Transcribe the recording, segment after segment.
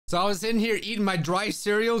So I was in here eating my dry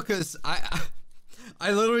cereal because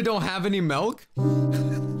I literally don't have any milk.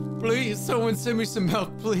 Please, someone send me some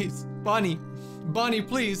milk, please. Bonnie,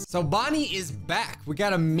 please. So Bonnie is back. We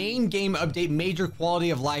got a main game update, major quality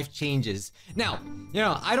of life changes. Now,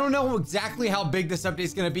 I don't know exactly how big this update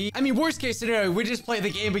is gonna be. I mean, worst case scenario, we just play the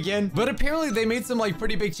game again. But apparently they made some like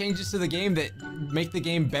pretty big changes to the game that make the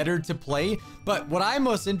game better to play. But what I'm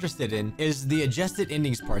most interested in is the adjusted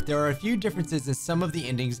endings part. There are a few differences in some of the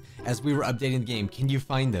endings as we were updating the game. Can you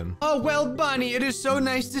find them? Oh, well, Bonnie, it is so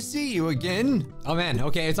nice to see you again. Oh man,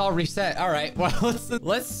 okay, it's all reset. All right, well,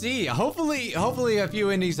 let's see. Hopefully a few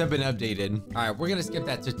endings have been updated. All right, we're gonna skip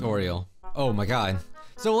that tutorial. Oh my God.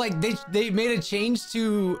 So like they made a change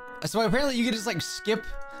to, so apparently you can just like skip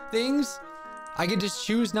things. I can just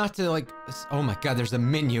choose not to like, oh my God, there's a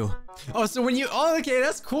menu. Oh, so when you, oh, okay,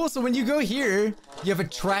 that's cool. So when you go here, you have a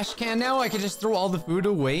trash can now. I can just throw all the food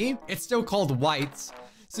away. It's still called whites.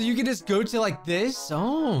 So you can just go to like this.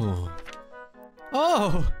 Oh,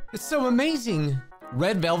 it's so amazing.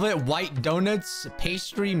 Red velvet, white donuts,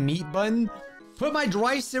 pastry, meat bun. Put my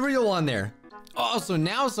dry cereal on there. Oh, so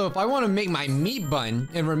now, if I want to make my meat bun,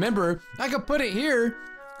 and remember, I could put it here.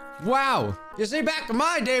 Wow. You see, back in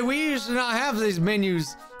my day, we used to not have these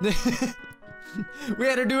menus. We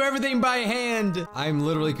had to do everything by hand. I'm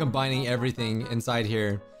literally combining everything inside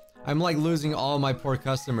here. I'm like losing all my poor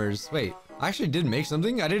customers. Wait, I actually did make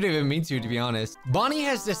something? I didn't even mean to be honest. Bonnie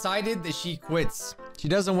has decided that she quits. She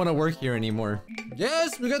doesn't want to work here anymore.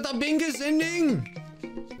 Yes, we got the biggest ending.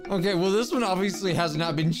 Okay, well, this one obviously has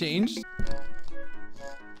not been changed.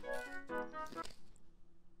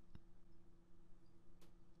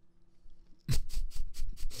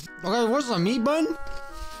 Okay, where's the meat bun?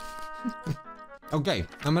 Okay,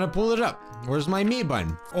 I'm gonna pull it up. Where's my meat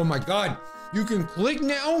bun? Oh my God, you can click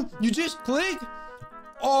now? You just click?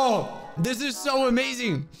 Oh, this is so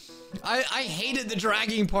amazing. I hated the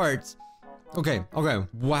dragging parts. Okay,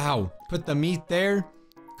 wow. Put the meat there,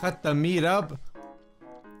 cut the meat up,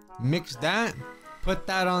 mix that, put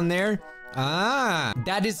that on there. Ah,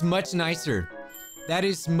 that is much nicer. That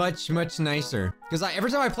is much nicer. Because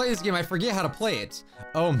every time I play this game, I forget how to play it.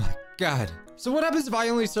 Oh my God. So what happens if I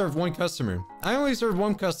only serve one customer? I only served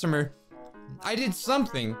one customer. I did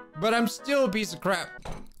something, but I'm still a piece of crap.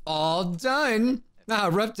 All done. Ah,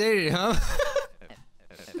 rough day, huh?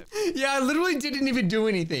 Yeah, I literally didn't even do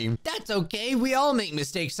anything. That's okay. We all make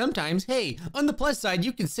mistakes sometimes. Hey, on the plus side,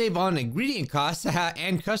 you can save on ingredient costs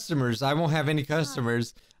and customers. I won't have any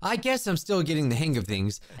customers. I guess I'm still getting the hang of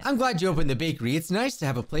things. I'm glad you opened the bakery. It's nice to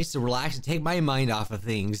have a place to relax and take my mind off of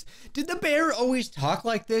things. Did the bear always talk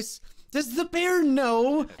like this? Does the bear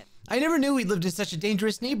know? I never knew he lived in such a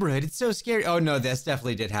dangerous neighborhood. It's so scary. Oh no, this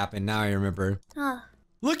definitely did happen. Now I remember.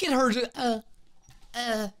 Look at her.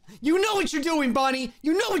 You know what you're doing, Bonnie.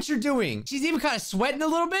 You know what you're doing. She's even kind of sweating a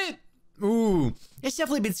little bit. Ooh, it's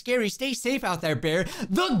definitely been scary. Stay safe out there, bear.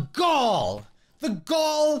 The gall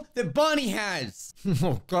that Bonnie has.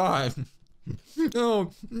 Oh God.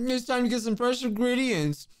 Oh, it's time to get some fresh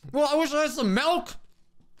ingredients. Well, I wish I had some milk.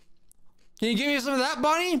 Can you give me some of that,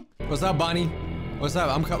 Bonnie? What's up, Bonnie? What's up?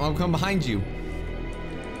 I'm coming behind you.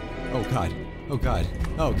 Oh God. Oh God.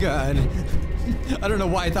 Oh God. I don't know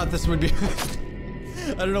why I thought this would be.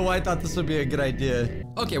 I don't know why I thought this would be a good idea.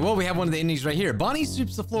 Okay, well, we have one of the endings right here. Bonnie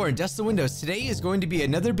sweeps the floor and dusts the windows. Today is going to be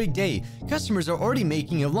another big day. Customers are already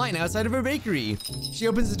making a line outside of her bakery. She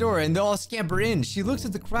opens the door and they all scamper in. She looks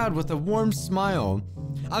at the crowd with a warm smile.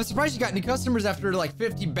 I'm surprised she got any customers after like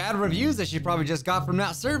 50 bad reviews that she probably just got from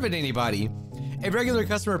not serving anybody. A regular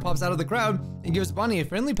customer pops out of the crowd and gives Bonnie a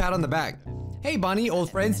friendly pat on the back. Hey Bonnie,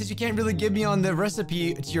 old friend, since you can't really give me on the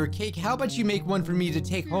recipe to your cake, how about you make one for me to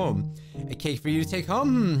take home? A cake for you to take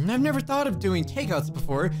home? I've never thought of doing takeouts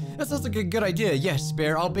before. That sounds like a good idea. Yes,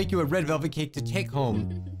 Bear, I'll bake you a red velvet cake to take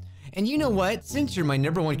home. And you know what? Since you're my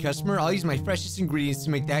 #1 customer, I'll use my freshest ingredients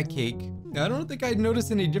to make that cake. I don't think I'd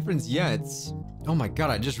notice any difference yet. Oh my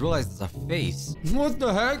God, I just realized it's a face. What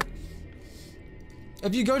the heck?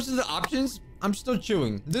 If you go to the options, I'm still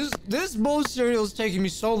chewing. This bowl of cereal is taking me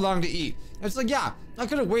so long to eat. It's like, yeah, I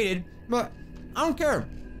could have waited, but I don't care.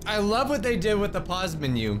 I love what they did with the pause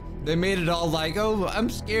menu. They made it all like, oh, I'm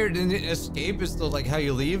scared and escape is still like how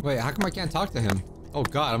you leave. Wait, how come I can't talk to him? Oh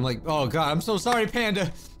God, I'm like, oh God, I'm so sorry,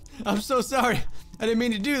 Panda. I'm so sorry. I didn't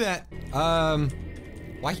mean to do that.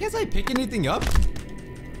 Why can't I pick anything up?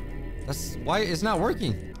 That's why it's not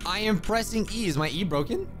working. I am pressing E. Is my E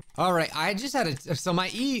broken? All right, I just had it. So my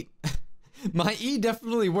E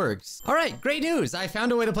definitely works. All right, great news. I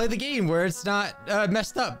found a way to play the game where it's not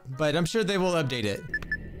messed up, but I'm sure they will update it.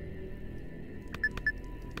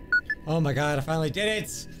 Oh my God, I finally did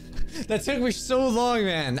it. That took me so long,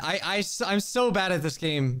 man. I'm so bad at this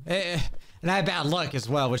game. And I have bad luck as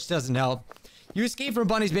well, which doesn't help. You escape from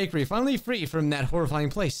Bonnie's bakery, finally free from that horrifying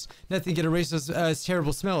place. Nothing can erase those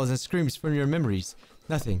terrible smells and screams from your memories.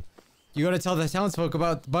 Nothing. You gotta tell the townsfolk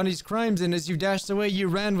about Bonnie's crimes, and as you dashed away, you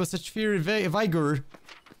ran with such fear and vigor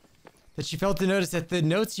that she failed to notice that the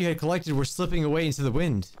notes you had collected were slipping away into the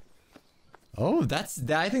wind. Oh,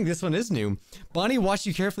 I think this one is new. Bonnie watched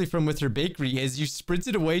you carefully from with her bakery as you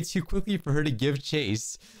sprinted away too quickly for her to give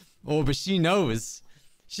chase. Oh, but she knows.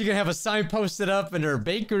 She can have a sign posted up in her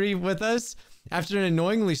bakery with us. After an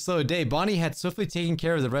annoyingly slow day, Bonnie had swiftly taken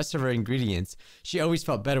care of the rest of her ingredients. She always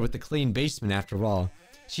felt better with the clean basement after all.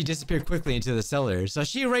 She disappeared quickly into the cellar. So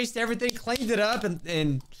she erased everything, cleaned it up,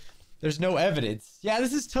 and there's no evidence. Yeah,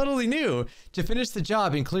 this is totally new. To finish the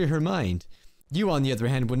job and clear her mind. You, on the other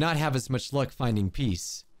hand, would not have as much luck finding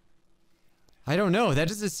peace. I don't know. That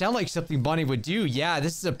doesn't sound like something Bonnie would do. Yeah,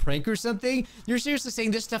 this is a prank or something? You're seriously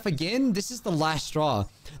saying this stuff again? This is the last straw.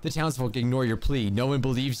 The townsfolk ignore your plea. No one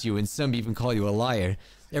believes you, and some even call you a liar.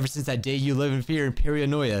 Ever since that day, you live in fear and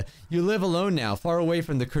paranoia. You live alone now, far away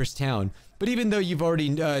from the cursed town. But even though you've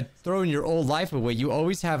already thrown your old life away, you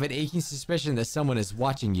always have an aching suspicion that someone is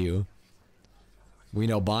watching you. We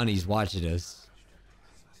know Bonnie's watching us.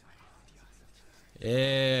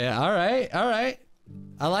 Yeah, alright, alright.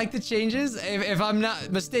 I like the changes, if I'm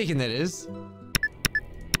not mistaken, that is.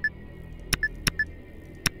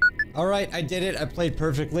 Alright, I did it. I played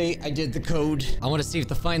perfectly. I did the code. I want to see if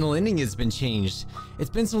the final ending has been changed. It's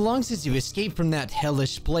been so long since you escaped from that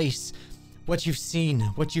hellish place. What you've seen,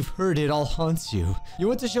 what you've heard, it all haunts you. You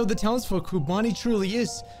want to show the townsfolk who Bonnie truly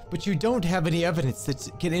is, but you don't have any evidence that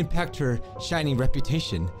can impact her shining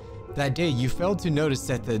reputation. That day, you failed to notice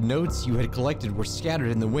that the notes you had collected were scattered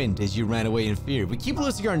in the wind as you ran away in fear. We keep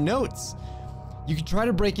losing our notes. You could try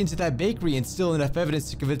to break into that bakery and steal enough evidence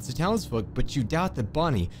to convince the townsfolk, but you doubt that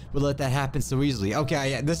Bonnie would let that happen so easily.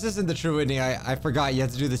 Okay, yeah, this isn't the true ending. I forgot you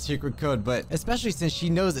have to do the secret code, but especially since she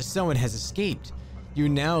knows that someone has escaped. You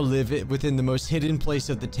now live within the most hidden place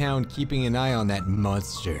of the town, keeping an eye on that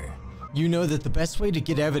monster. You know that the best way to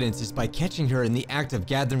get evidence is by catching her in the act of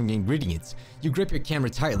gathering ingredients. You grip your camera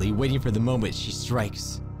tightly, waiting for the moment she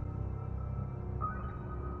strikes.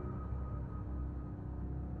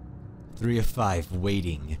 3 of 5,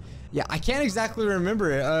 waiting. Yeah, I can't exactly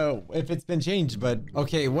remember if it's been changed, but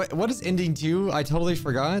okay, what is ending 2? I totally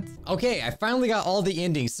forgot. Okay, I finally got all the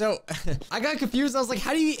endings. So I got confused. I was like,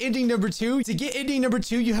 how do you get ending number 2? To get ending number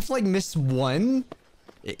 2, you have to like miss 1.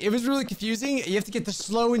 It was really confusing. You have to get the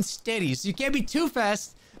slow and steady, so you can't be too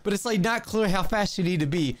fast, but it's like not clear how fast you need to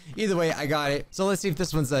be. Either way, I got it. So let's see if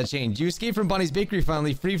this one's changed. You escaped from Bonnie's bakery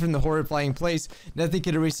finally, free from the horrifying place. Nothing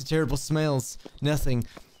can erase the terrible smells. Nothing.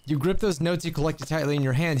 You grip those notes you collected tightly in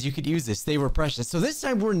your hands. You could use this. They were precious. So this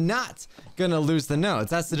time we're not gonna lose the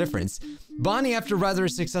notes. That's the difference. Bonnie, after rather a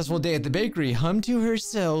successful day at the bakery, hummed to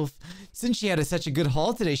herself. Since she had such a good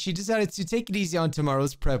haul today, she decided to take it easy on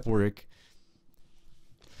tomorrow's prep work.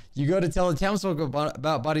 You go to tell the townsfolk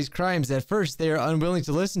about Bonnie's crimes. At first, they are unwilling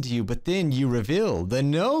to listen to you, but then you reveal the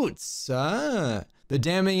notes. The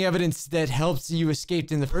damning evidence that helps you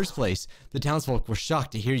escape in the first place. The townsfolk were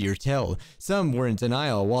shocked to hear your tale. Some were in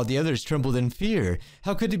denial, while the others trembled in fear.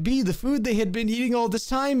 How could it be the food they had been eating all this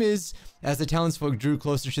time is... As the townsfolk drew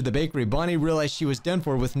closer to the bakery, Bonnie realized she was done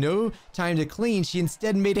for. With no time to clean, she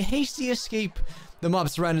instead made a hasty escape. The mob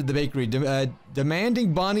surrounded the bakery,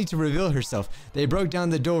 demanding Bonnie to reveal herself. They broke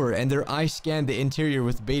down the door, and their eyes scanned the interior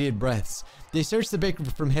with bated breaths. They searched the bakery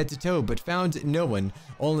from head to toe, but found no one.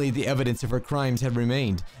 Only the evidence of her crimes had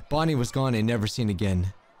remained. Bonnie was gone and never seen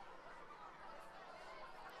again.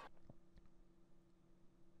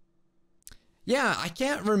 Yeah, I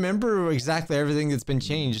can't remember exactly everything that's been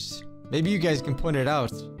changed. Maybe you guys can point it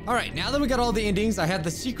out. Alright, now that we got all the endings, I have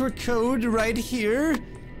the secret code right here.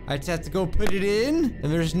 I just have to go put it in,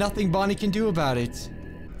 and there's nothing Bonnie can do about it.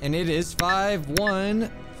 And it is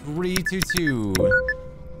 51322.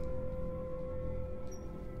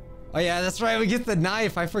 Oh yeah, that's right, we get the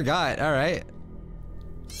knife, I forgot. Alright.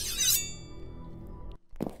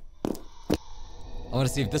 I want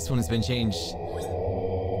to see if this one has been changed.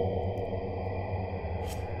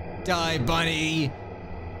 Die, bunny!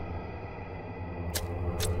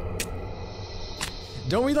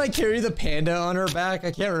 Don't we like carry the panda on our back?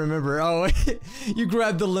 I can't remember. Oh, you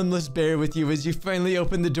grab the limbless bear with you as you finally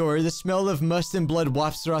open the door. The smell of must and blood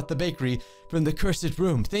wafts throughout the bakery from the cursed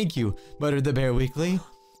room. Thank you, muttered the bear weakly.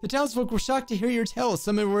 The townsfolk were shocked to hear your tale.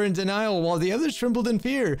 Some were in denial, while the others trembled in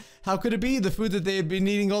fear. How could it be? The food that they had been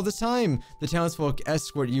eating all this time. The townsfolk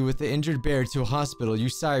escort you with the injured bear to a hospital. You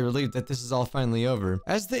sigh, relieved that this is all finally over.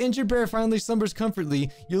 As the injured bear finally slumbers comfortably,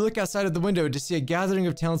 you look outside of the window to see a gathering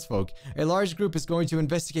of townsfolk. A large group is going to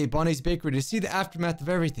investigate Bonnie's bakery to see the aftermath of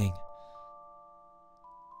everything.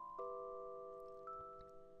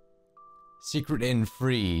 Secret and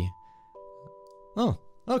free. Oh,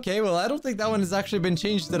 okay, well, I don't think that one has actually been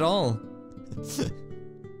changed at all.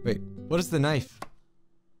 Wait, what is the knife?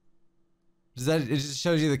 Does that, it just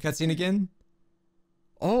shows you the cutscene again?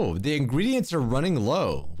 Oh, the ingredients are running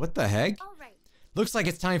low. What the heck? All right. Looks like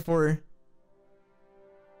it's time for...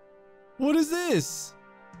 What is this?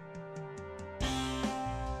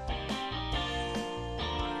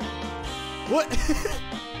 What?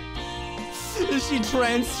 Is she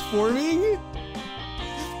transforming?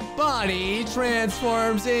 Bonnie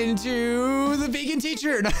transforms into the vegan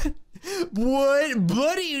teacher. What?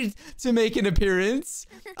 Buddy to make an appearance.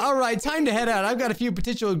 All right, time to head out. I've got a few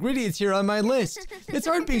potential ingredients here on my list. It's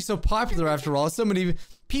hard being so popular after all. So many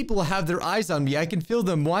people have their eyes on me. I can feel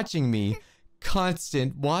them watching me.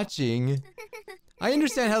 Constant watching. I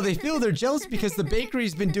understand how they feel. They're jealous because the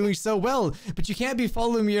bakery's been doing so well. But you can't be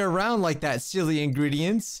following me around like that, silly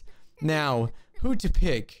ingredients. Now, who to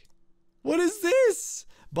pick? What is this?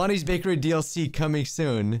 Bonnie's Bakery DLC coming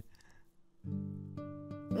soon.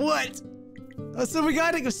 What? Oh, so we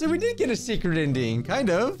got it. So we did get a secret ending, kind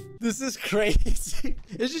of. This is crazy.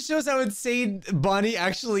 It just shows how insane Bonnie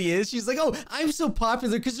actually is. She's like, oh, I'm so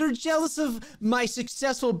popular because they're jealous of my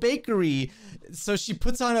successful bakery. So she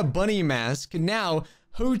puts on a bunny mask. Now,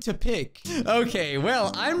 who to pick? Okay,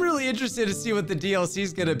 well, I'm really interested to see what the DLC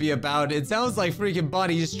is gonna be about. It sounds like freaking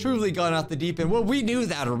Bonnie's truly gone off the deep end. Well, we knew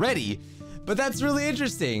that already, but that's really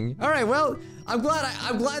interesting. All right, well, I'm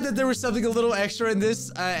glad that there was something a little extra in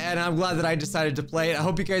this, and I'm glad that I decided to play it. I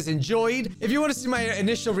hope you guys enjoyed. If you want to see my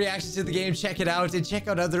initial reaction to the game, check it out, and check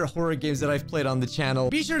out other horror games that I've played on the channel.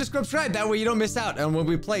 Be sure to subscribe, that way you don't miss out on when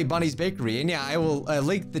we play Bonnie's Bakery. And yeah, I will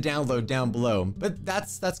link the download down below. But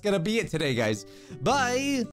that's gonna be it today, guys. Bye!